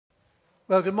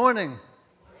Well, good morning.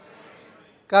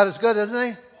 God is good,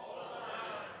 isn't He?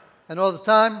 And all the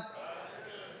time?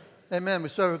 Amen. We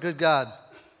serve a good God.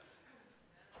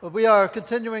 But we are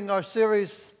continuing our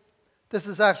series. This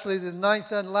is actually the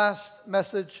ninth and last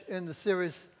message in the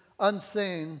series,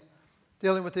 Unseen,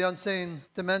 dealing with the unseen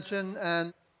dimension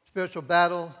and spiritual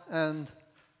battle and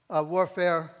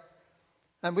warfare.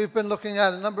 And we've been looking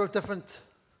at a number of different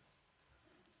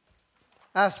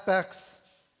aspects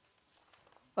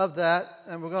of that,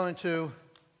 and we're going to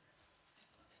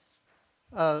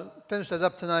finish that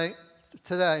up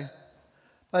today.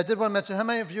 But I did want to mention, how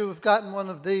many of you have gotten one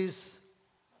of these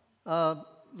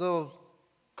little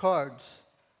cards?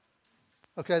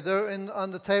 Okay, they're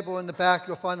on the table in the back.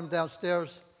 You'll find them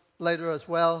downstairs later as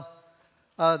well.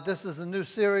 This is a new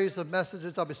series of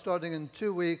messages. I'll be starting in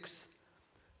 2 weeks.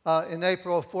 In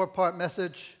April, a 4-part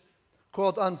message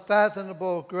called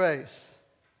Unfathomable Grace.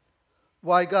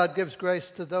 Why God gives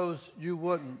grace to those you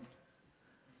wouldn't.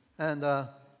 And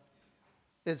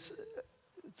it's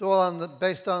all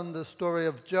based on the story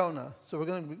of Jonah. So we're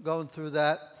going to be going through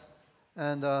that.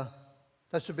 And that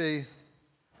should be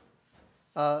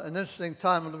an interesting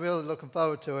time. I'm really looking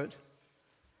forward to it.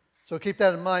 So keep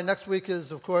that in mind. Next week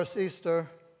is, of course, Easter.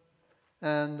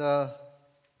 And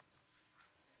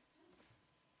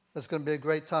it's going to be a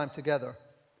great time together.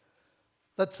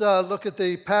 Let's look at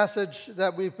the passage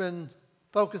that we've been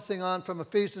focusing on from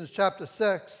Ephesians chapter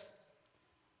 6,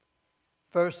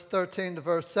 verse 13 to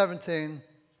verse 17.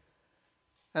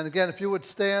 And again, if you would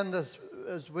stand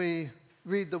as we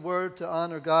read the word to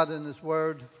honor God in His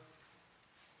word.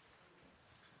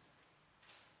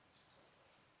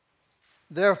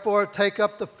 Therefore, take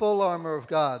up the full armor of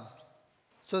God,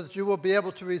 so that you will be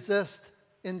able to resist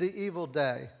in the evil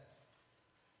day,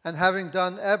 and having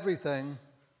done everything,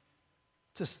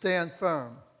 to stand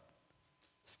firm.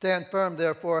 Stand firm,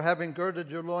 therefore, having girded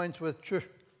your loins with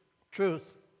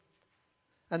truth,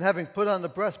 and having put on the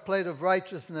breastplate of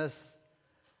righteousness,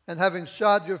 and having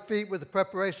shod your feet with the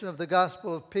preparation of the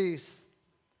gospel of peace.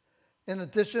 In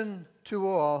addition to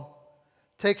all,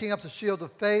 taking up the shield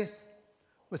of faith,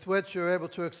 with which you're able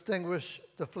to extinguish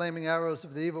the flaming arrows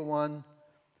of the evil one,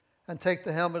 and take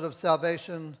the helmet of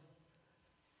salvation.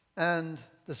 And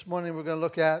this morning we're going to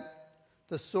look at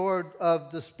the sword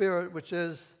of the Spirit, which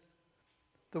is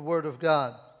the Word of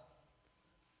God.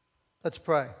 Let's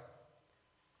pray.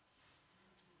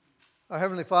 Our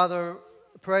Heavenly Father,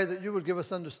 I pray that you would give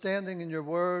us understanding in your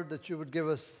Word, that you would give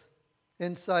us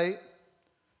insight,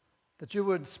 that you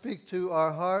would speak to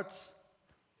our hearts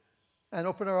and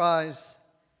open our eyes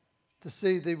to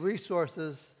see the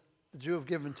resources that you have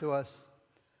given to us,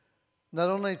 not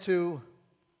only to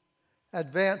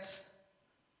advance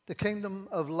the kingdom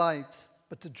of light,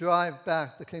 but to drive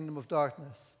back the kingdom of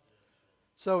darkness.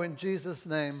 So in Jesus'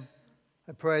 name,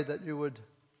 I pray that you would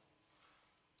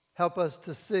help us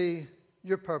to see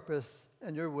your purpose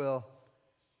and your will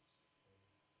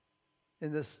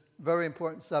in this very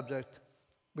important subject.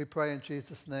 We pray in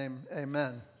Jesus' name,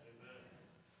 amen.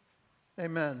 Amen.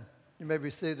 Amen. You may be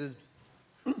seated.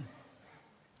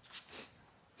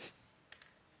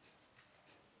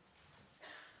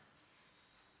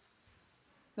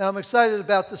 Now, I'm excited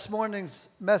about this morning's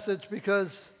message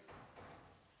because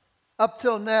up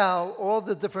till now, all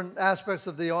the different aspects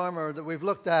of the armor that we've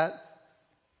looked at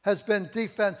has been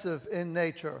defensive in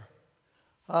nature.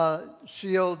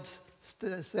 Shield,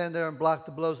 stand there and block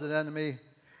the blows of the enemy,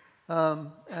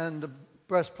 and the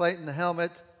breastplate and the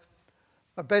helmet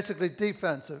are basically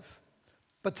defensive.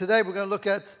 But today we're going to look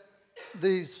at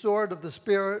the sword of the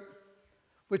Spirit,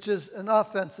 which is an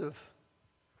offensive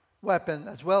weapon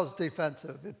as well as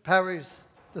defensive. It parries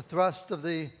the thrust of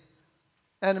the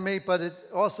enemy, but it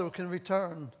also can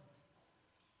return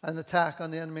an attack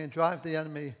on the enemy and drive the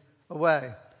enemy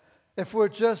away. If we're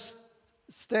just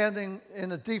standing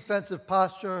in a defensive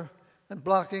posture and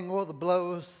blocking all the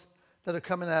blows that are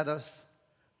coming at us,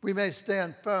 we may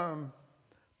stand firm,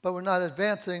 but we're not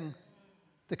advancing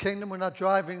the kingdom, we're not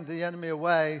driving the enemy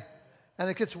away, and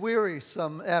it gets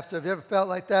wearisome after. Have you ever felt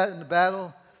like that in the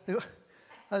battle?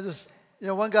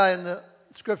 One guy in the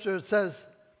scripture says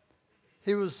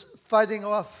he was fighting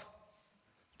off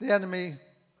the enemy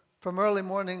from early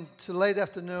morning to late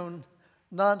afternoon,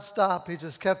 nonstop.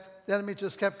 The enemy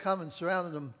just kept coming,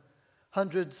 surrounding him,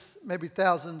 hundreds, maybe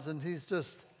thousands, and he's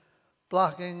just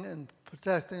blocking and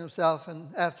protecting himself.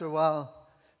 And after a while,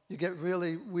 you get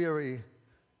really weary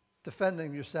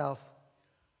defending yourself.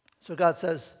 So God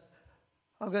says,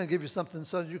 I'm going to give you something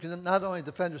so that you can not only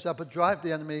defend yourself, but drive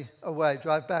the enemy away,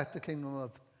 drive back the kingdom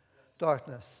of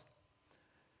darkness.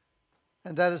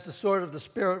 And that is the sword of the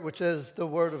Spirit, which is the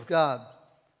Word of God.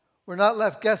 We're not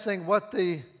left guessing what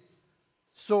the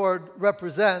sword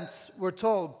represents, we're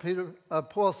told,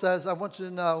 Paul says, I want you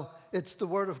to know it's the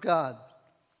Word of God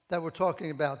that we're talking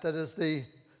about. That is the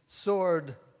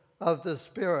sword of the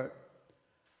Spirit.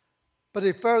 But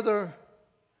he further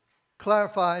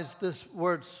clarifies this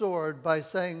word sword by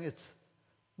saying it's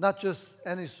not just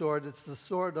any sword, it's the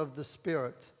sword of the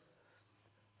Spirit.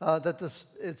 It's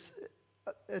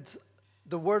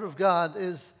the Word of God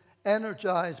is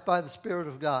energized by the Spirit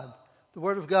of God. The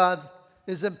Word of God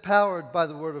is empowered by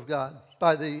the Word of God,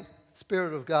 by the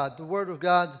Spirit of God. The Word of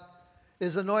God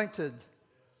is anointed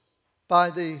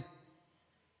by the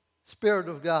Spirit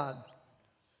of God.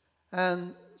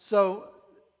 And so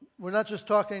we're not just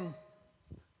talking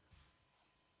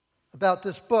about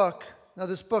this book. Now,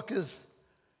 this book is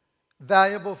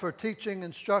valuable for teaching,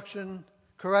 instruction,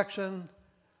 correction,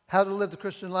 how to live the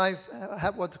Christian life,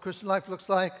 what the Christian life looks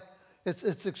like.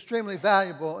 It's extremely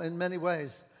valuable in many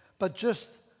ways. But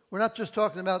we're not just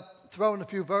talking about throwing a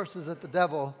few verses at the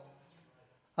devil.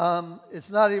 It's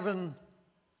not even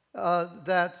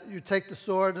that you take the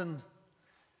sword and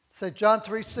say John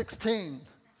 3:16,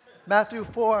 Matthew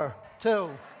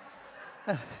 4:2.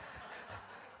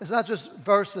 It's not just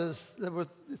verses that we're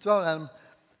throwing at him.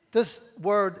 This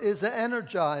word is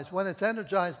energized when it's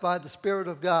energized by the Spirit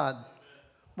of God,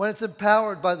 when it's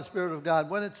empowered by the Spirit of God,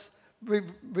 when it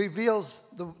reveals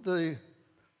the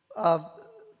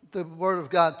Word of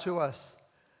God to us.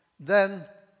 Then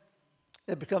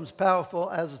it becomes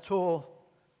powerful as a tool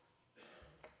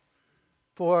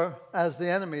as the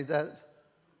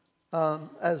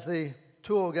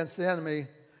tool against the enemy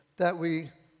that we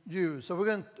use. So we're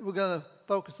going to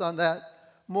focus on that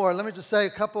more. Let me just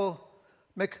say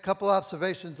make a couple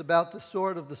observations about the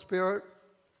sword of the Spirit.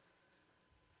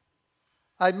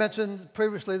 I mentioned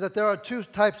previously that there are two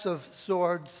types of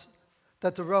swords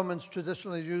that the Romans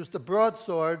traditionally used. The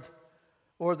broadsword,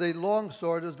 or the long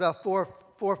sword, is about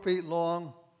four feet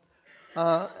long,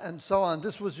 and so on.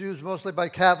 This was used mostly by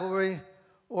cavalry,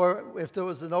 or if there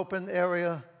was an open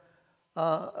area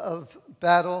of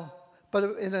battle.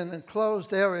 But in an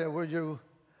enclosed area where you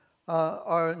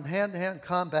are in hand-to-hand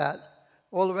combat,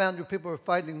 all around you people are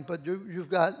fighting, but you've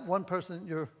got one person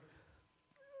you're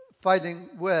fighting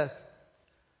with,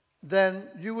 then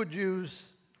you would use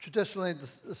traditionally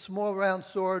the small round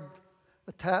sword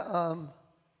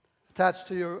attached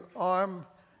to your arm,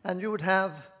 and you would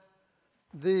have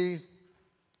the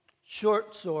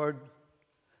short sword,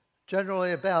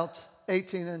 generally about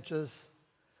 18 inches,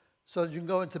 so you can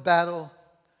go into battle,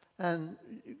 and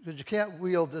because you can't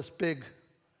wield this big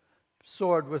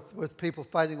sword with people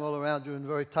fighting all around you in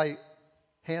very tight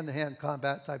hand-to-hand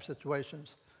combat type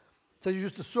situations. So you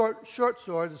use the short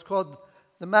sword. It's called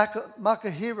the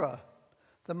Makahira.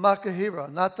 The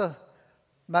Makahira, not the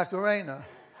Macarena.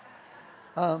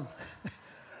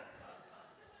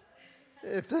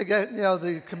 If they get,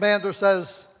 the commander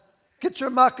says, "Get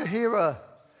your Makahira,"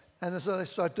 and that's what they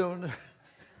start doing.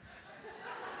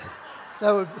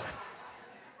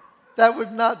 That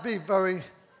would not be very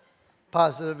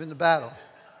positive in the battle.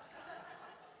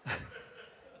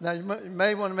 Now, you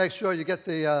may want to make sure you get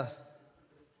the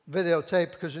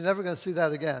videotape, because you're never going to see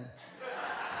that again.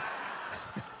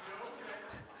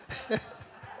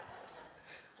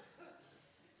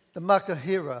 The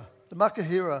Makahira. The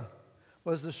Makahira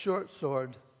was the short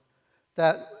sword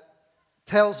that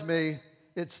tells me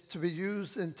it's to be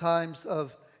used in times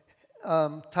of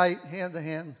tight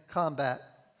hand-to-hand combat,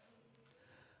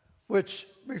 which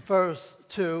refers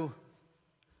to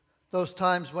those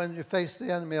times when you face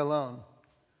the enemy alone.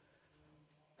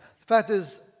 The fact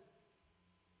is,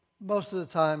 most of the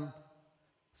time,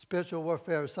 spiritual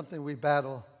warfare is something we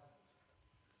battle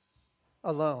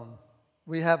alone.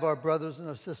 We have our brothers and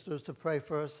our sisters to pray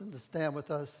for us and to stand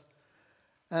with us.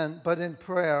 But in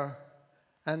prayer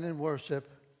and in worship,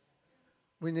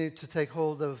 we need to take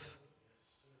hold of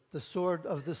the sword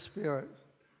of the Spirit.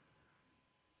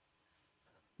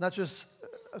 Not just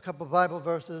a couple of Bible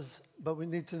verses, but we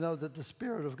need to know that the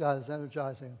Spirit of God is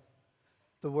energizing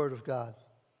the Word of God.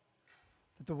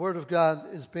 That the Word of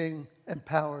God is being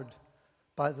empowered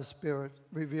by the Spirit,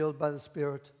 revealed by the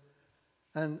Spirit.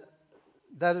 And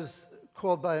that is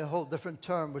called by a whole different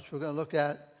term, which we're going to look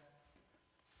at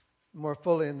more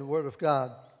fully in the Word of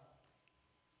God.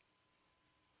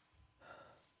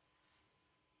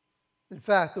 In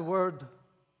fact, the word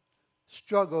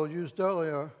struggle used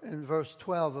earlier in verse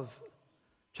 12 of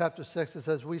chapter 6, it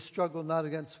says, "We struggle not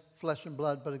against flesh and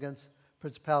blood, but against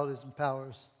principalities and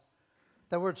powers."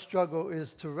 That word struggle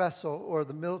is to wrestle, or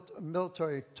the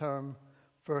military term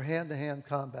for hand-to-hand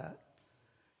combat.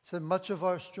 So much of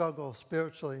our struggle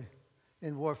spiritually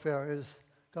in warfare is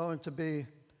going to be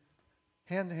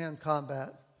hand-to-hand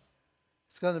combat.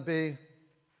 It's going to be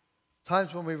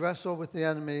times when we wrestle with the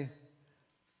enemy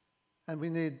and we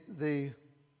need the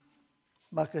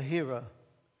makahira,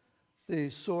 the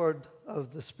sword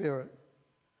of the Spirit.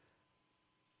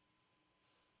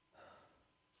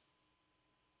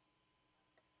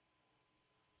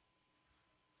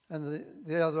 And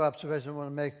the other observation I want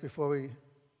to make before we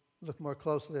look more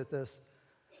closely at this,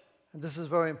 and this is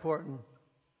very important,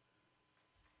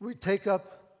 we take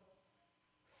up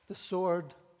the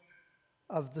sword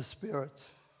of the Spirit.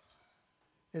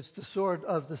 It's the sword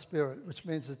of the Spirit, which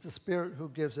means it's the Spirit who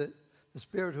gives it, the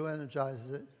Spirit who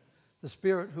energizes it, the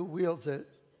Spirit who wields it.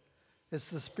 It's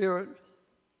the Spirit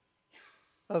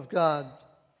of God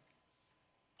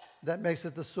that makes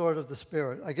it the sword of the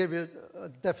Spirit. I gave you a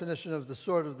definition of the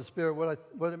sword of the Spirit,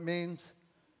 what it means.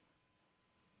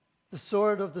 The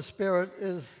sword of the Spirit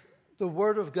is the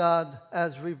Word of God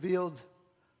as revealed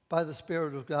by the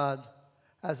Spirit of God,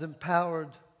 as empowered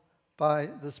by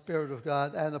the Spirit of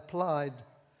God, and applied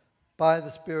by the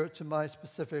Spirit to my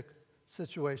specific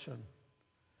situation.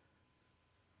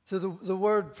 So the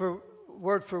word for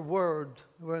word,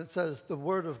 when it says the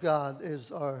Word of God is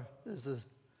the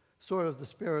sword of the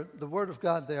Spirit, the Word of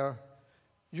God there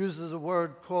uses a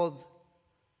word called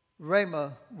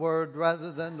rhema word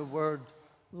rather than the word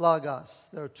logos.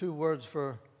 There are two words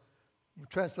for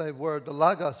translated word, the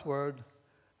logos word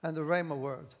and the rhema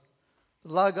word.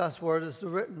 The logos word is the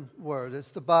written word. It's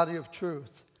the body of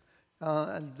truth.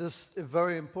 And this is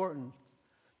very important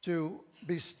to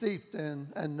be steeped in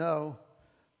and know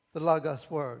the logos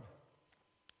word.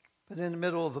 But in the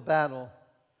middle of a battle,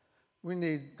 we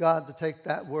need God to take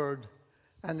that word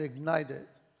and ignite it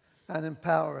and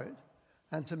empower it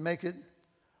and to make it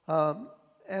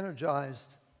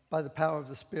energized by the power of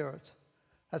the Spirit.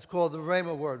 That's called the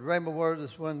rhema word. Rhema word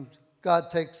is when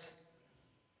God takes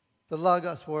the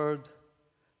logos word,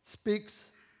 speaks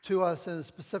to us in a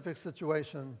specific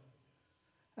situation,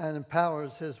 and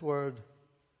empowers his word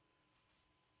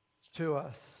to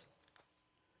us.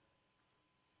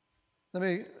 Let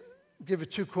me give you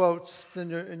two quotes in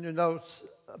your notes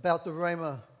about the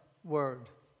rhema word.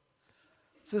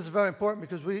 This is very important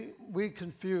because we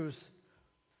confuse.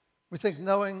 We think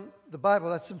knowing the Bible,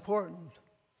 that's important.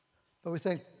 But we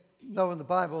think knowing the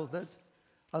Bible, that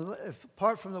if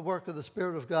apart from the work of the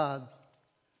Spirit of God,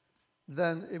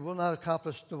 then it will not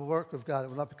accomplish the work of God. It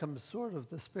will not become the sword of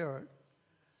the Spirit.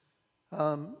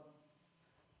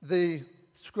 The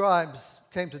scribes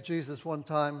came to Jesus one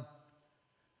time,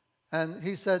 and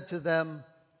he said to them,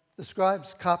 the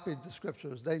scribes copied the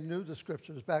Scriptures. They knew the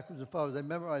Scriptures backwards and forwards. They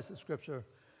memorized the Scripture.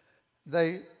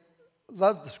 They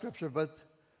loved the Scripture, but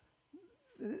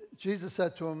Jesus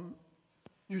said to them,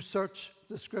 you search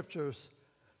the Scriptures,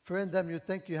 for in them you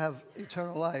think you have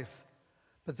eternal life.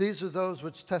 But these are those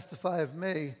which testify of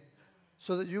me,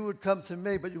 so that you would come to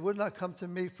me, but you would not come to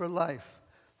me for life.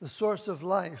 The source of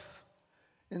life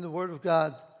in the Word of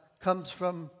God comes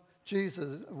from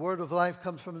Jesus. The Word of life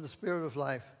comes from the Spirit of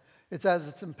life. It's as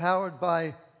it's empowered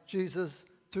by Jesus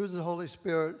through the Holy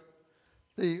Spirit,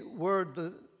 the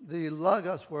word, the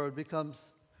logos word becomes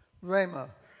rhema.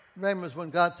 Rhema is when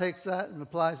God takes that and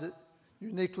applies it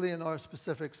uniquely in our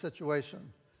specific situation.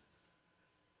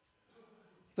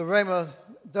 The Rhema,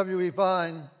 W.E.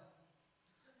 Vine,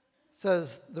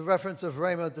 says the reference of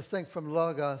Rhema, distinct from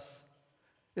Logos,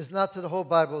 is not to the whole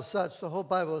Bible as such. The whole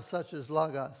Bible as such is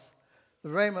Logos. The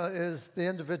Rhema is the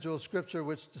individual scripture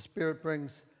which the Spirit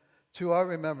brings to our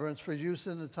remembrance for use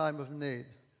in the time of need.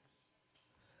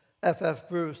 F.F.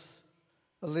 Bruce,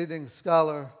 a leading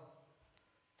scholar,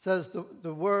 says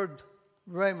the word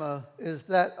Rhema is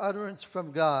that utterance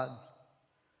from God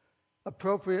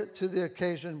appropriate to the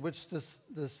occasion which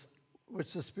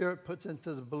the Spirit puts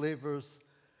into the believer's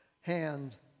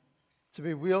hand to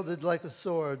be wielded like a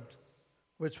sword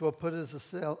which will put his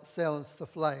assailants to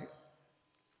flight.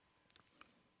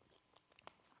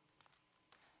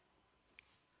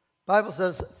 Bible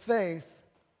says faith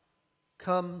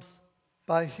comes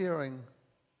by hearing,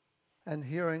 and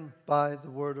hearing by the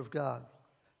word of God.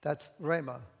 That's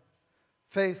Rhema.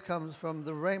 Faith comes from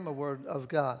the Rhema word of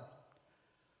God.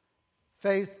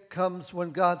 Faith comes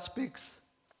when God speaks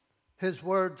his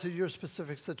word to your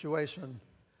specific situation.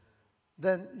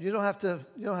 Then you don't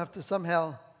have to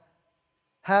somehow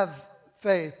have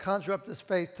faith, conjure up this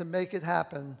faith to make it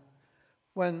happen.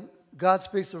 When God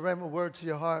speaks the Rhema word to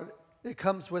your heart, it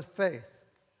comes with faith.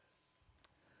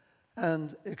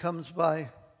 And it comes by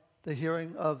the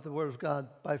hearing of the word of God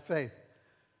by faith.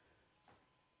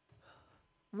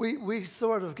 We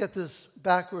sort of get this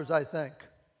backwards, I think.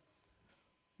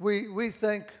 We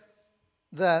think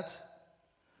that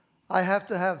I have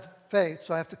to have faith,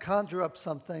 so I have to conjure up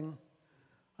something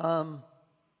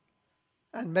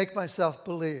and make myself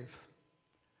believe.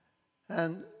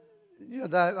 And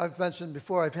that I've mentioned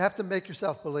before, if you have to make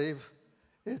yourself believe,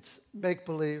 it's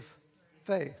make-believe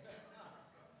faith.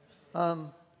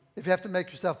 If you have to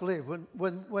make yourself believe.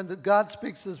 When God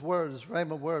speaks His word, His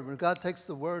rhema word, when God takes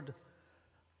the word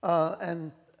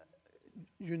and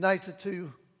unites it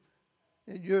to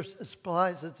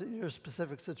applies it to your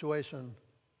specific situation,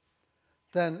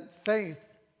 then faith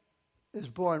is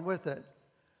born with it.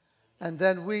 And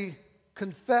then we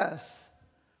confess,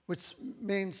 which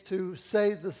means to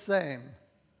say the same.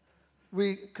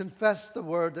 We confess the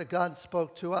word that God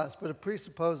spoke to us, but it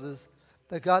presupposes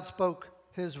that God spoke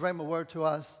His rhema word to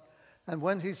us, and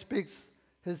when He speaks,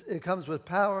 it comes with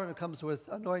power, and it comes with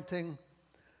anointing,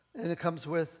 and it comes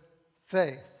with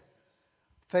faith.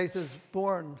 Faith is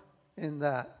born in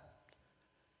that.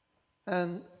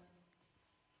 And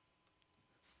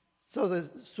so the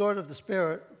sword of the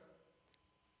Spirit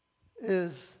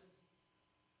is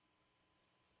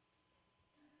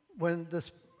when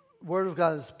this Word of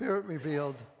God is Spirit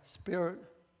revealed, Spirit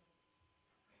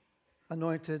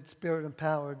anointed, Spirit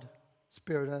empowered,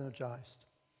 Spirit energized.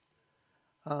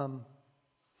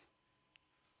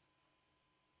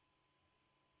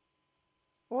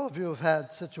 All of you have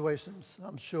had situations,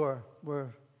 I'm sure,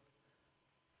 where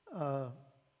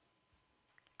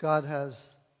God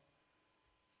has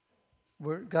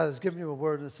given you a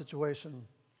word in a situation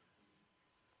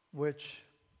which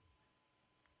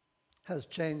has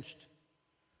changed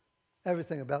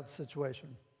everything about the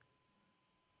situation.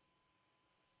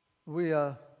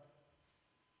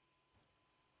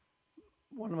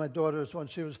 One of my daughters, when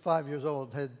she was 5 years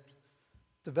old, had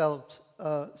developed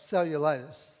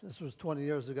cellulitis. This was 20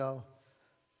 years ago.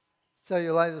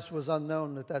 Cellulitis was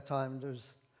unknown at that time.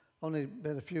 There's only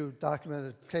been a few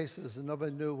documented cases, and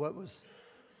nobody knew what was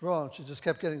wrong. She just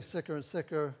kept getting sicker and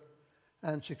sicker,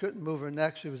 and she couldn't move her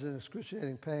neck. She was in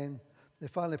excruciating pain. They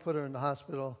finally put her in the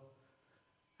hospital,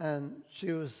 and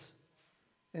she was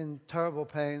in terrible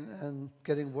pain and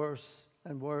getting worse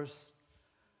and worse,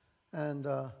 and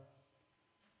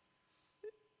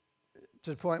to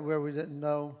the point where we didn't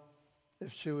know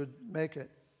if she would make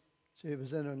it. She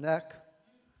was in her neck.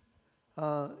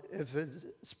 If it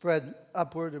spread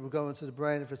upward, it would go into the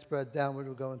brain. If it spread downward, it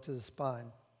would go into the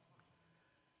spine.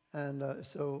 And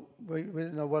so we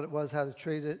didn't know what it was, how to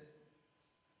treat it.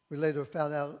 We later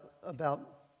found out about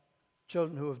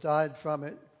children who have died from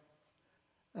it.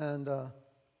 And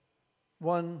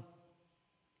one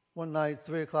night,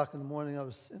 3 o'clock in the morning, I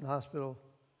was in the hospital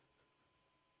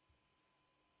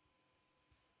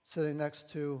sitting next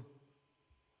to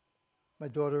my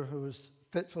daughter, who was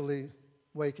fitfully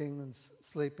waking and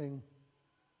sleeping.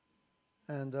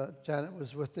 And Janet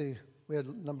was we had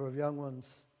a number of young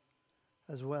ones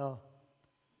as well.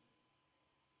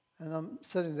 And I'm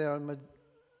sitting there, and my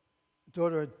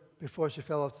daughter, before she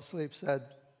fell off to sleep,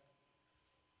 said,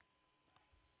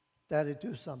 "Daddy,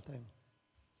 do something.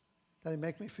 Daddy,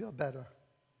 make me feel better."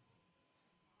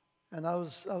 And I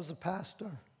was a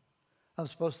pastor. I'm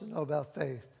supposed to know about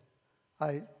faith.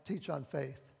 I teach on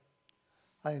faith.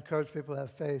 I encourage people to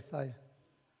have faith. I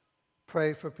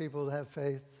pray for people to have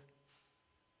faith.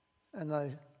 And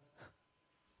I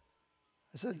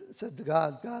said to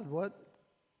God, what?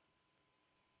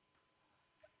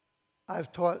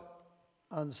 I've taught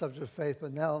on the subject of faith,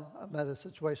 but now I'm at a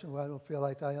situation where I don't feel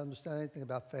like I understand anything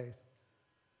about faith.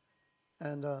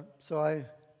 And so I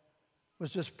was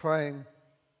just praying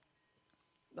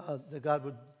that God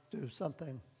would do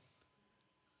something.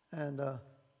 And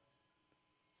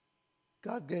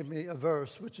God gave me a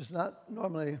verse which is not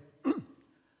normally,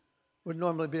 would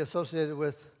normally be associated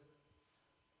with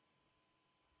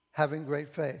having great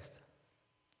faith.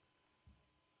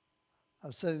 I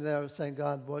was sitting there saying,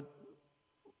 God, what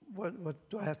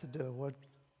do I have to do?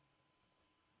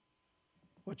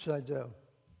 What should I do?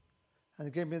 And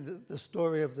He gave me the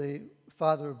story of the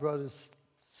father who brought his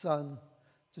son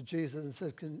to Jesus and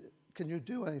said, can you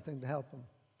do anything to help him?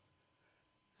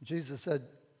 And Jesus said,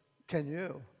 can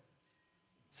you?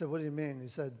 He said, what do you mean? He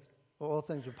said, well, all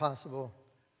things are possible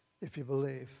if you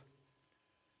believe.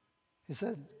 He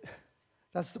said,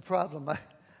 that's the problem.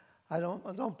 I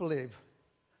don't believe.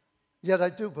 Yet I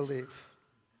do believe.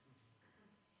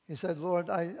 He said, Lord,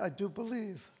 I do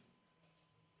believe.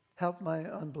 Help my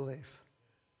unbelief.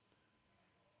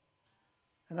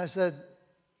 And I said,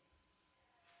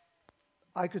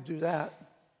 I could do that.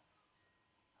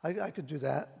 I could do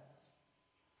that.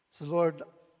 So, Lord,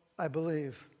 I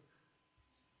believe.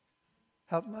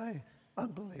 Help my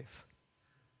unbelief.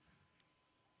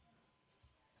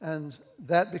 And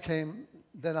that became,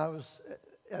 then I was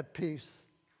at peace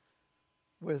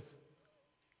with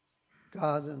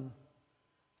God and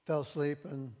fell asleep,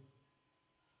 and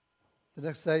the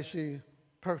next day she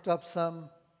perked up some,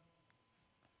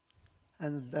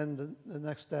 and then the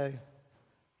next day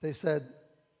they said,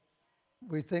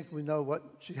 we think we know what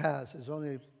she has. We've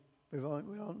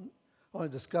only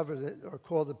discovered it or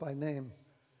called it by name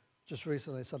just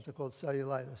recently, something called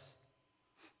cellulitis.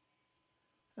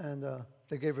 And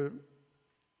they gave her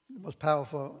the most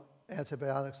powerful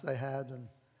antibiotics they had,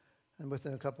 and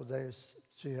within a couple of days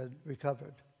she had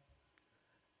recovered.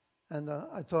 And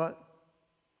I thought,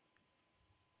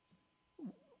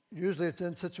 usually it's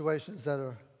in situations that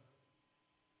are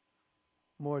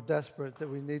more desperate that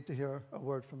we need to hear a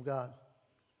word from God.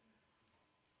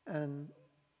 And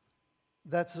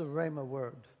that's a rhema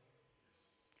word.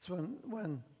 It's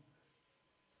when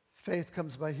faith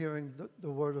comes by hearing the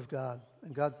word of God,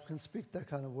 and God can speak that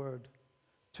kind of word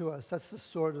to us. That's the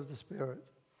sword of the Spirit.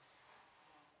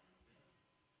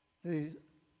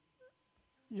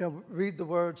 Read the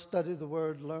word, study the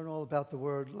word, learn all about the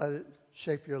word, let it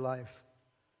shape your life.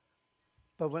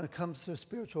 But when it comes to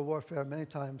spiritual warfare, many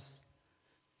times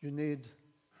you need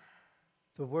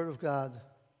the word of God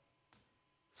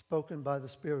spoken by the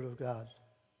Spirit of God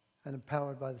and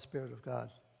empowered by the Spirit of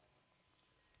God.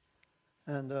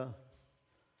 And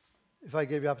if I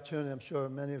gave you opportunity, I'm sure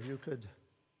many of you could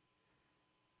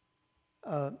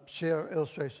share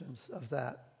illustrations of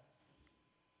that.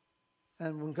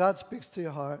 And when God speaks to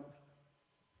your heart,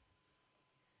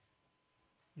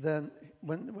 then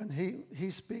when he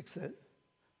speaks it,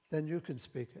 then you can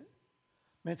speak it.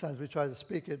 Many times we try to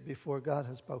speak it before God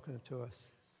has spoken it to us.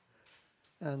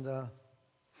 And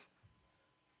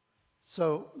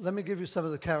so let me give you some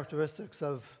of the characteristics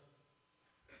of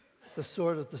the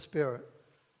sword of the Spirit.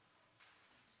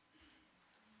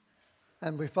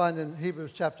 And we find in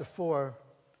Hebrews chapter 4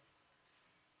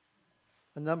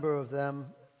 a number of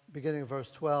them, beginning of verse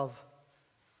 12.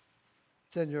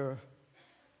 It's in your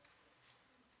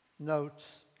notes,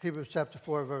 Hebrews chapter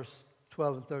 4, verse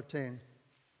 12 and 13.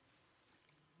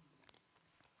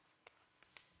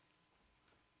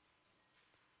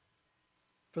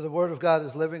 For the word of God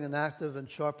is living and active and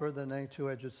sharper than any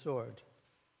two-edged sword,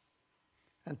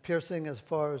 and piercing as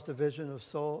far as division of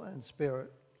soul and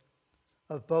spirit,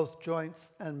 of both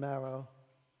joints and marrow,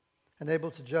 and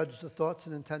able to judge the thoughts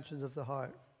and intentions of the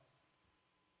heart.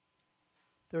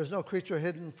 There is no creature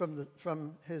hidden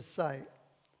from his sight,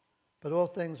 but all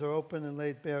things are open and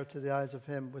laid bare to the eyes of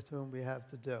him with whom we have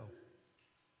to do.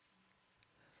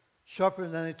 Sharper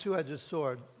than any two-edged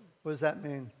sword. What does that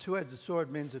mean? Two-edged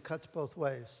sword means it cuts both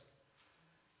ways.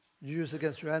 You use it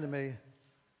against your enemy.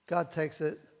 God takes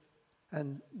it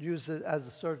and uses it as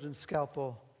a surgeon's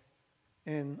scalpel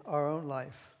in our own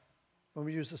life. When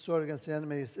we use the sword against the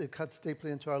enemy, it cuts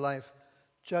deeply into our life,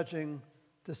 judging,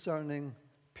 discerning,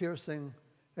 piercing,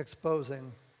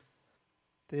 exposing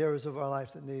the areas of our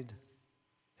life that need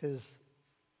his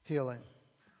healing.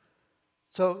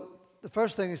 So the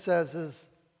first thing he says is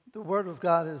the word of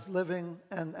God is living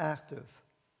and active.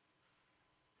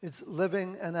 It's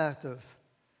living and active.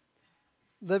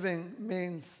 Living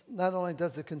means not only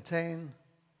does it contain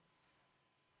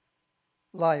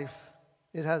life,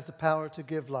 it has the power to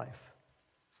give life.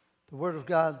 The word of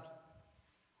God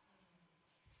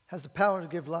has the power to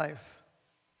give life.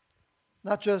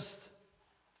 Not just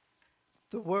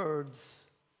the words,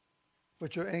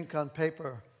 which are ink on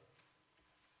paper,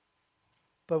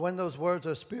 but when those words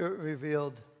are spirit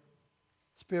revealed,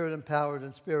 spirit empowered,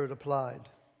 and spirit applied.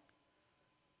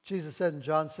 Jesus said in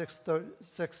John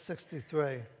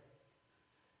 6:63,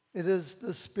 it is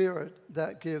the Spirit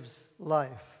that gives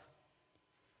life.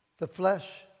 The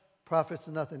flesh profits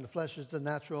nothing. The flesh is the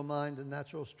natural mind and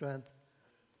natural strength.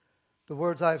 The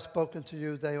words I have spoken to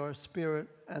you, they are spirit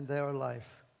and they are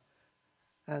life.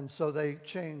 And so they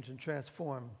change and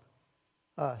transform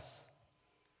us.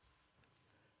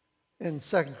 In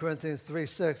 2 Corinthians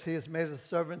 3:6, he has made us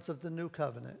servants of the new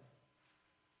covenant.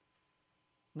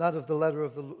 Not of the letter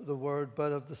of the word,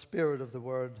 but of the spirit of the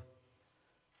word.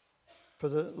 For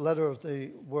the letter of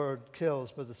the word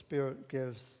kills, but the spirit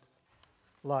gives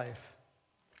life.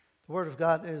 The word of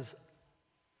God is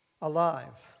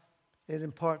alive. It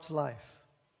imparts life.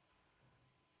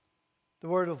 The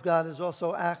word of God is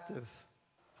also active.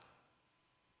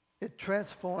 It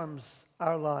transforms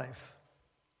our life.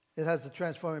 It has the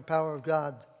transforming power of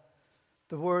God.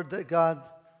 The word that God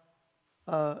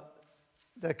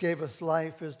that gave us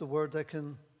life is the word that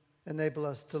can enable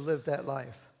us to live that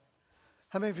life.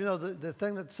 How many of you know the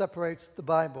thing that separates the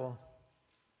Bible,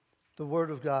 the Word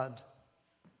of God,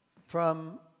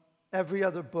 from every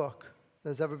other book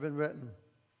that's ever been written,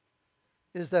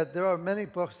 is that there are many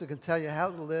books that can tell you how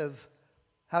to live,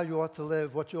 how you ought to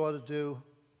live, what you ought to do.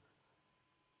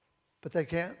 but they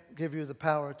can't give you the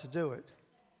power to do it.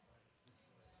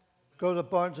 Go to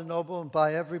Barnes & Noble and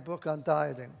buy every book on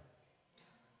dieting.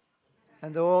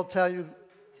 And they'll all tell you,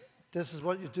 this is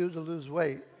what you do to lose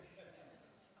weight.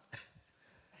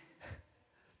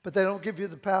 But they don't give you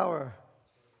the power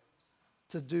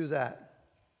to do that.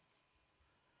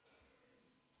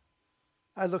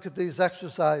 I look at these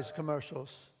exercise commercials,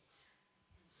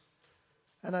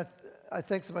 and I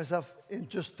think to myself, in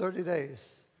just 30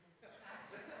 days,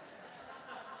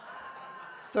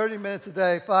 30 minutes a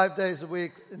day, 5 days a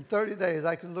week, in 30 days,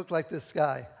 I can look like this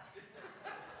guy.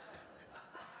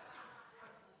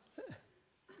 It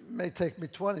may take me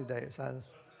 20 days.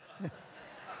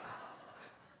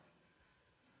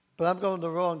 But I'm going the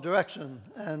wrong direction.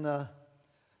 And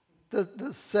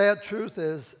the sad truth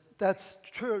is, that's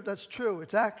true. That's true.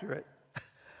 It's accurate.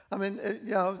 I mean,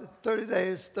 30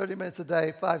 days, 30 minutes a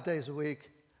day, 5 days a week,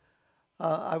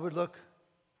 I would look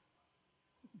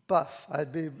buff.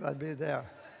 I'd be there.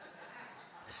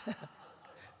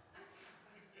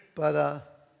 But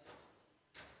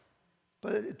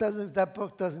it doesn't. That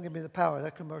book doesn't give me the power.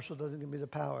 That commercial doesn't give me the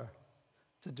power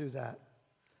to do that.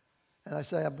 And I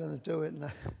say I'm going to do it,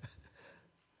 and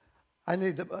I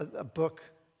need a book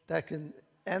that can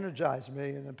energize me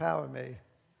and empower me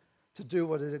to do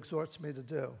what it exhorts me to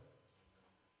do.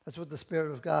 That's what the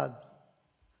Spirit of God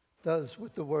does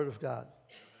with the Word of God.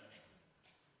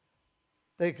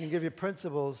 They can give you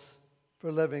principles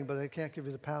for living, but they can't give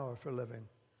you the power for living.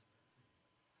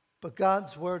 But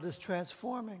God's Word is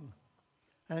transforming,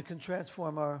 and it can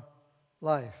transform our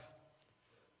life.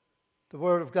 The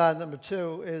Word of God, number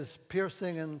 2, is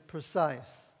piercing and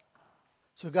precise.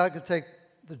 So God can take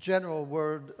the general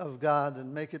Word of God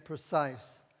and make it precise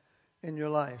in your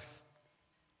life.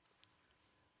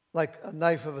 Like a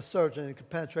knife of a surgeon, it can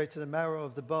penetrate to the marrow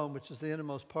of the bone, which is the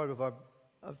innermost part of our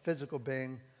physical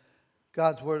being.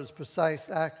 God's Word is precise,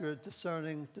 accurate,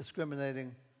 discerning,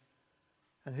 discriminating,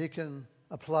 and He can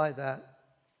apply that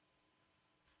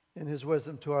in His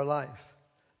wisdom to our life.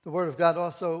 The Word of God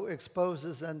also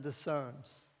exposes and discerns.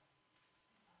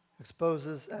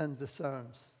 Exposes and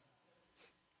discerns.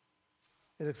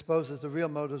 It exposes the real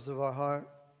motives of our heart,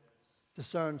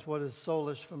 discerns what is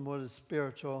soulish from what is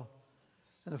spiritual.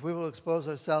 And if we will expose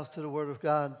ourselves to the Word of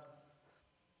God,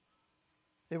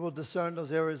 it will discern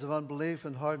those areas of unbelief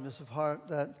and hardness of heart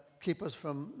that keep us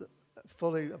from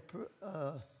fully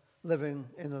living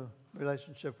in a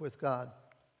relationship with God.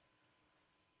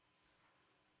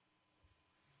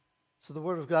 So the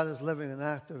Word of God is living and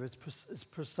active. It's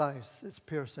precise. It's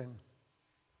piercing.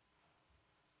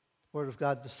 The Word of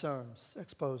God discerns,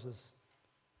 exposes.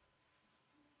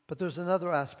 But there's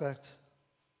another aspect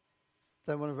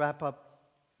that I want to wrap up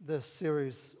this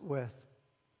series with.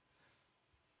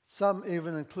 Some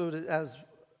even include it as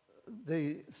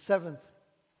the 7th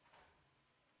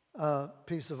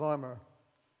piece of armor.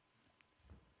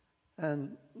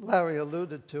 And Larry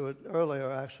alluded to it earlier,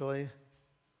 actually.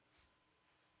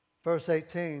 Verse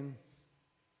 18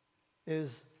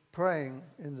 is praying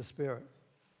in the Spirit.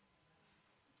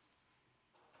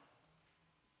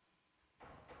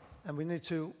 And we need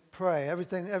to pray.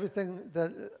 Everything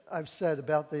that I've said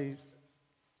about the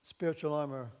spiritual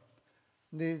armor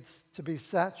needs to be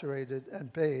saturated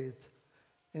and bathed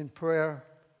in prayer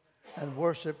and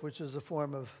worship, which is a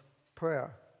form of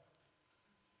prayer.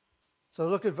 So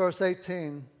look at verse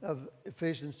 18 of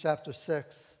Ephesians chapter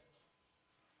 6.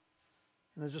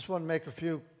 And I just want to make a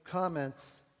few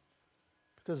comments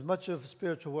because much of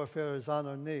spiritual warfare is on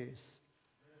our knees.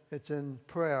 It's in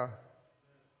prayer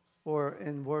or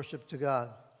in worship to God.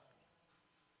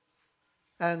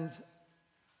 And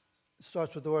it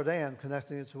starts with the word and,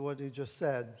 connecting it to what he just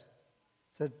said.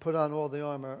 He said, put on all the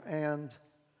armor and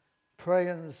pray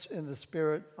in the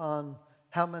Spirit on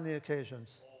how many occasions?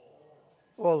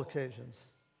 All occasions.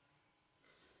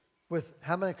 With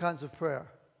how many kinds of prayer?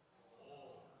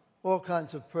 All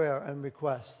kinds of prayer and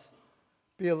requests.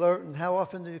 Be alert. And how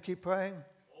often do you keep praying?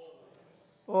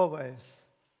 Always.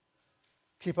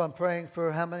 Keep on praying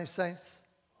for how many saints?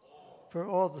 For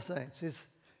all the saints. He's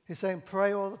saying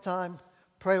pray all the time.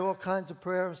 Pray all kinds of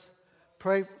prayers.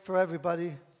 Pray for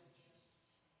everybody.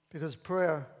 Because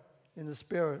prayer in the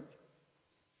Spirit,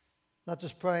 not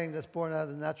just praying that's born out of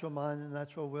the natural mind and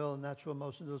natural will and natural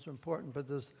emotion, those are important, but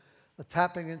there's a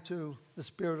tapping into the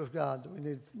Spirit of God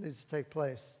that needs to take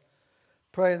place.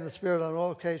 Pray in the Spirit on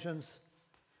all occasions.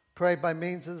 Pray by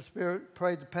means of the Spirit.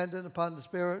 Pray dependent upon the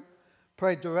Spirit.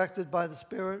 Pray directed by the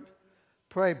Spirit.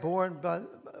 Pray born by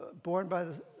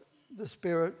the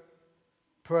Spirit.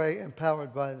 Pray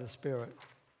empowered by the Spirit.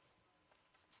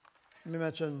 Let me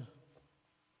mention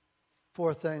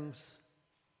 4 things,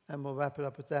 and we'll wrap it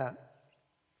up with that.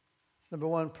 Number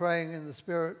one, praying in the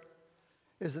Spirit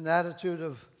is an attitude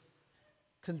of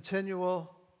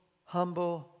continual,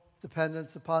 humble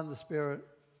dependence upon the Spirit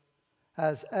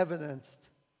as evidenced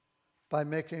by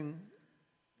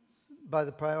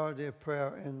the priority of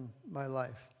prayer in my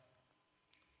life.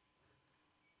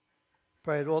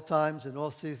 Pray at all times, in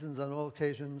all seasons, on all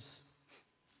occasions,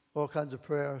 all kinds of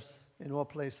prayers, in all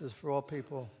places, for all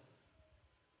people.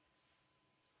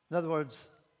 In other words,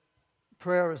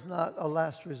 prayer is not a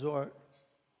last resort.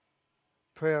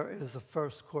 Prayer is the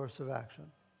first course of action.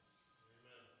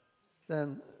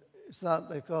 Then it's not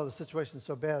like, oh, the situation's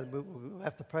so bad, we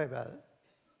have to pray about it.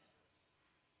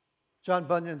 John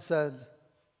Bunyan said,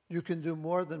 you can do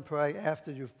more than pray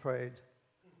after you've prayed,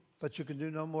 but you can do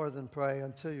no more than pray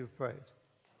until you've prayed.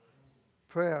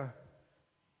 Prayer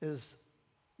is,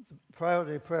 the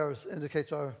priority of prayer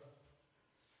indicates our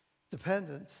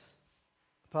dependence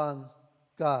upon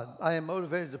God. I am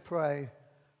motivated to pray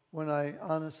when I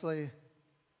honestly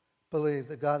believe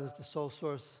that God is the sole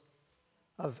source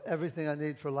of everything I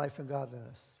need for life and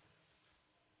godliness.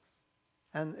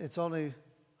 And it's only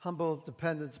humble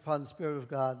dependence upon the Spirit of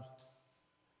God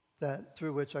that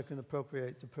through which I can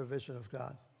appropriate the provision of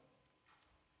God.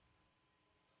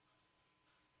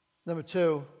 Number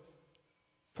two,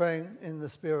 praying in the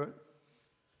Spirit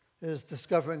is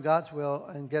discovering God's will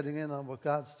and getting in on what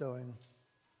God's doing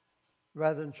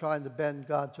rather than trying to bend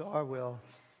God to our will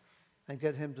and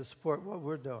get him to support what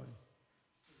we're doing.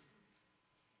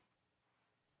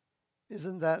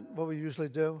 Isn't that what we usually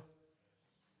do?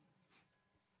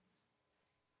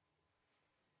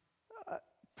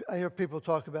 I hear people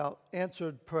talk about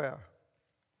answered prayer.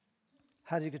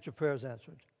 How do you get your prayers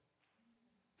answered?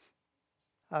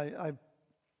 I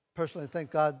personally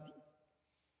think God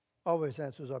always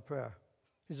answers our prayer.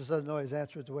 He just doesn't always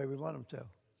answer it the way we want him to.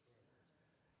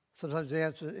 Sometimes he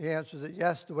answers it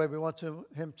yes, the way we want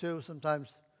him to.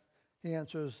 Sometimes he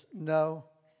answers no.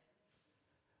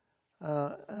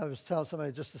 I was telling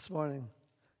somebody just this morning,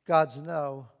 God's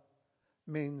no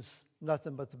means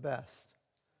nothing but the best.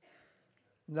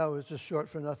 No is just short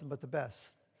for nothing but the best.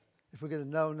 If we get a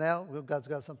no now, God's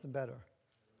got something better.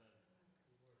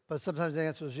 But sometimes the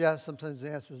answer is yes, sometimes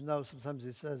the answer is no, sometimes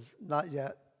he says not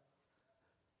yet.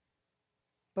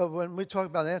 But when we talk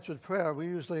about answered prayer, we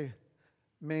usually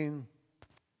mean,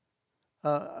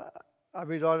 I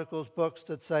read articles, books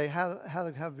that say how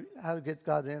to get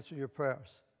God to answer your prayers.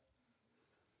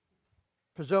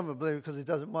 Presumably because he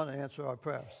doesn't want to answer our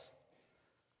prayers.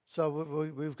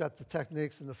 So we've got the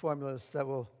techniques and the formulas that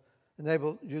will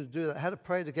enable you to do that. How to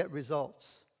pray to get results.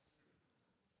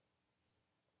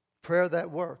 Prayer that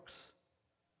works.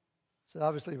 So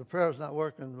obviously the prayer is not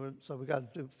working, so we've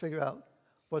got to figure out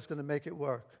what's going to make it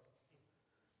work.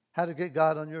 How to get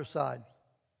God on your side.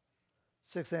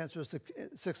 6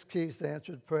 keys to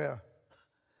answered prayer.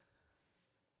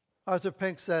 Arthur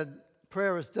Pink said,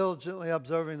 prayer is diligently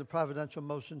observing the providential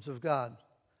motions of God.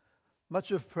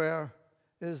 Much of prayer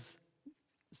is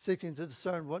seeking to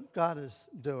discern what God is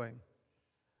doing.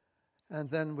 And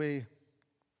then we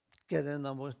get in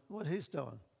on what he's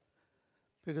doing.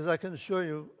 Because I can assure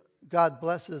you, God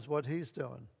blesses what he's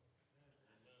doing.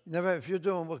 If you're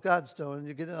doing what God's doing,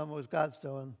 you get in on what God's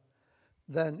doing,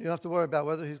 then you don't have to worry about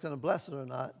whether he's going to bless it or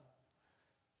not.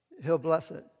 He'll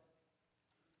bless it.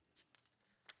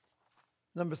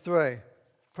 Number 3,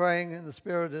 praying in the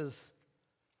Spirit is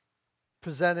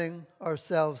presenting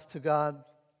ourselves to God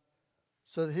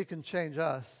so that he can change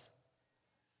us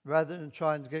rather than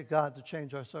trying to get God to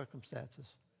change our circumstances.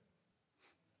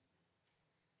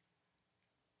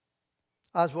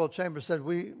 Oswald Chambers said,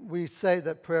 we say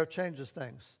that prayer changes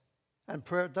things, and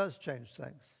prayer does change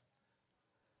things.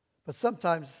 But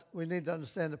sometimes we need to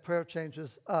understand that prayer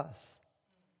changes us.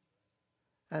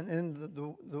 And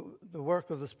in the work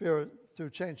of the Spirit through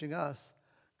changing us,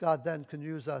 God then can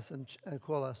use us and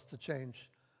call us to change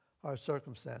our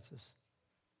circumstances.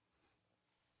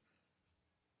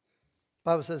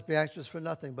 The Bible says, be anxious for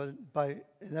nothing, but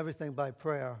in everything by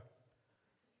prayer,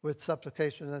 with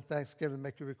supplication and thanksgiving,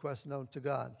 make your requests known to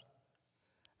God.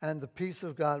 And the peace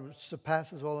of God, which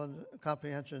surpasses all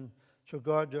comprehension, shall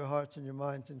guard your hearts and your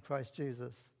minds in Christ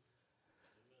Jesus.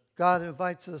 God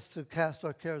invites us to cast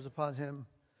our cares upon him,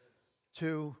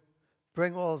 to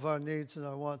bring all of our needs and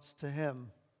our wants to him.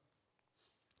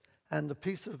 And the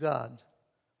peace of God,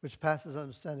 which passes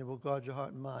understanding, will guard your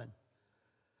heart and mind.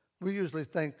 We usually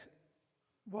think,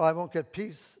 well, I won't get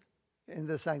peace in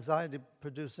this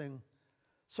anxiety-producing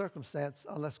circumstance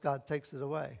unless God takes it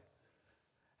away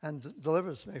and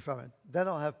delivers me from it. Then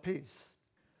I'll have peace.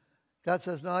 God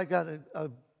says, no, I got a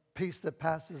peace that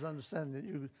passes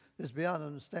understanding, that is beyond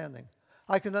understanding.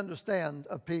 I can understand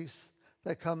a peace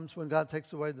that comes when God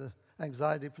takes away the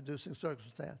anxiety-producing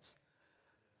circumstance.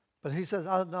 But he says,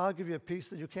 I'll give you a peace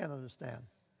that you can't understand.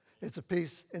 It's a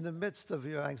peace in the midst of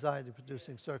your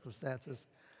anxiety-producing circumstances.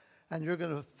 And you're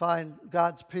going to find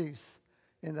God's peace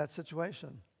in that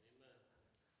situation.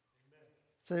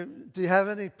 So, do you have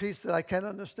any peace that I can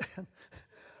understand?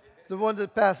 The one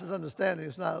that passes understanding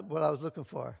is not what I was looking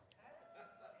for.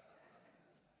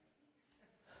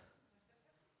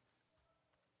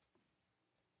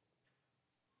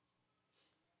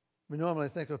 We normally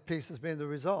think of peace as being the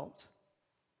result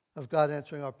of God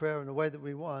answering our prayer in the way that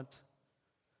we want.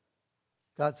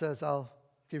 God says, I'll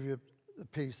give you the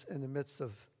peace in the midst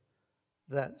of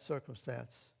that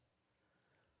circumstance.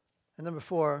 And number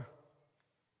 4,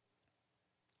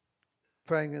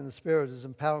 praying in the Spirit is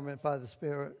empowerment by the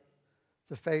Spirit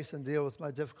to face and deal with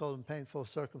my difficult and painful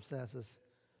circumstances.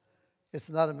 It's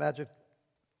not a magic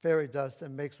fairy dust that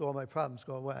makes all my problems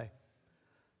go away.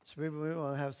 So we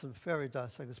want to have some fairy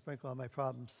dust I can sprinkle on my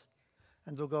problems,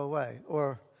 and they'll go away.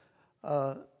 Or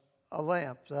a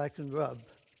lamp that I can rub,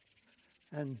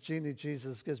 and Genie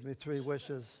Jesus gives me 3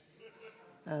 wishes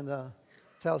and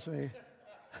tells me,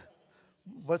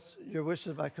 what's your wish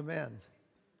is my command.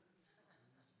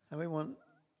 And we want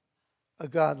a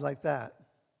God like that.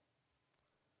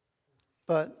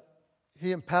 But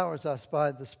he empowers us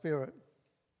by the Spirit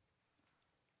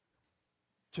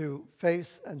to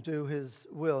face and do his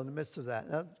will in the midst of that.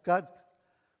 Now, God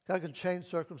can change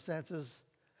circumstances,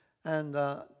 and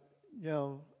I'm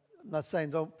not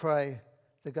saying don't pray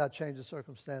that God changes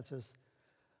circumstances,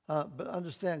 but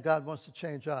understand God wants to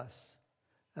change us,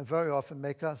 and very often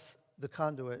make us the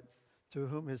conduit through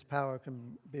whom his power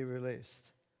can be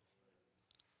released.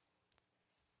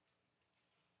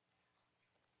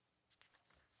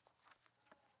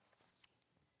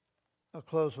 I'll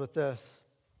close with this.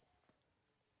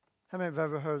 How many have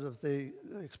ever heard of the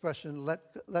expression,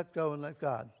 let go and let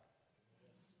God?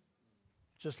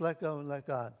 Just let go and let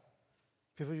God.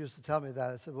 People used to tell me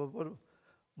that. I said, well,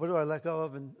 what do I let go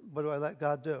of, and what do I let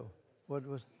God do? What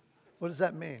does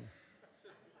that mean?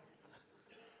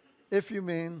 If you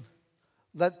mean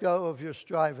let go of your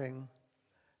striving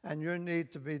and your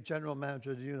need to be general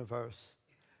manager of the universe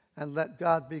and let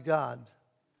God be God,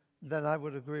 then I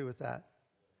would agree with that.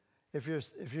 If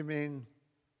you mean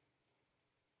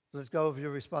let go of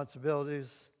your responsibilities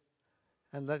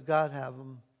and let God have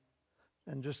them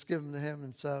and just give them to him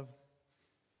and say,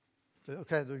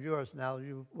 okay, they're yours now,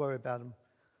 you worry about them.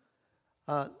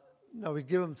 No, we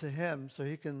give them to him so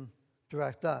he can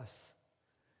direct us.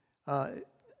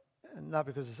 And not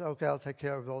because he says, okay, I'll take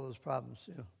care of all those problems.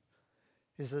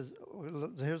 He says,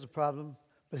 here's a problem,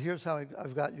 but here's how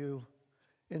I've got you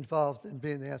involved in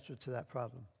being the answer to that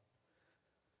problem.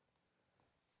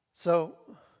 So,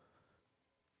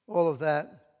 all of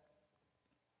that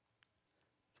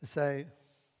to say,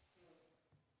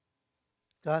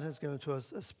 God has given to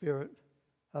us a spirit,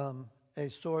 a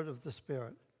sword of the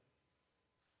Spirit,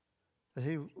 that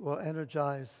he will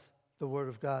energize the Word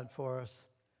of God for us.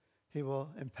 He will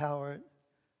empower it.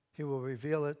 He will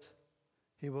reveal it.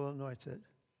 He will anoint it.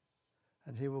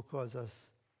 And he will cause us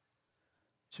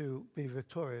to be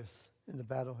victorious in the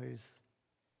battle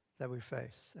that we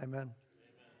face. Amen?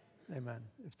 Amen.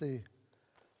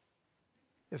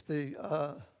 If the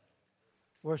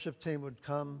worship team would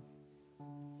come.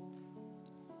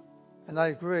 And I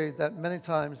agree that many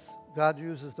times God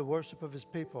uses the worship of his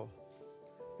people.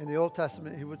 In the Old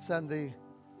Testament, he would send the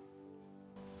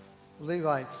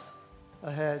Levites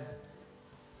ahead,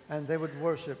 and they would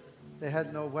worship. They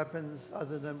had no weapons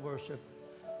other than worship.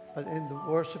 But in the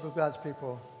worship of God's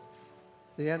people,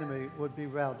 the enemy would be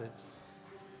routed.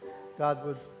 God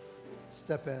would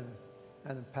step in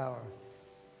and empower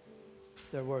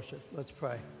their worship. Let's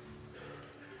pray.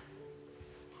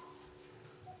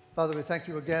 Father, we thank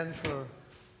you again for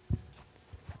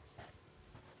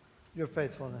your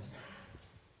faithfulness.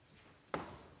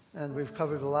 And we've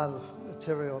covered a lot of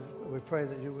material. We pray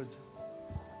that you would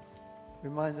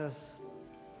remind us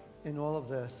in all of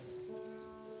this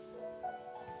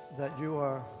that you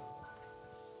are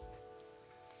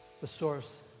the source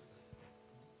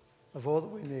of all that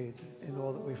we need in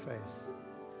all that we face.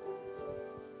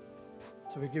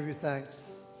 So we give you thanks.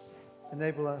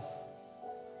 Enable us,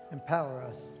 empower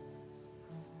us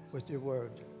with your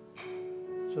word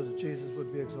so that Jesus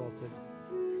would be exalted.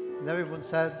 And everyone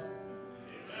said,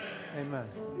 Amen.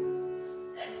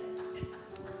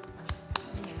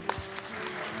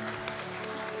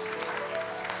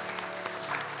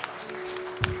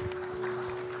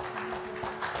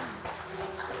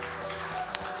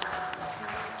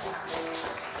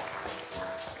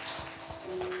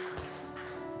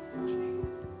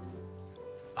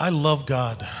 I love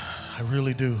God. I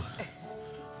really do.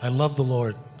 I love the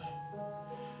Lord.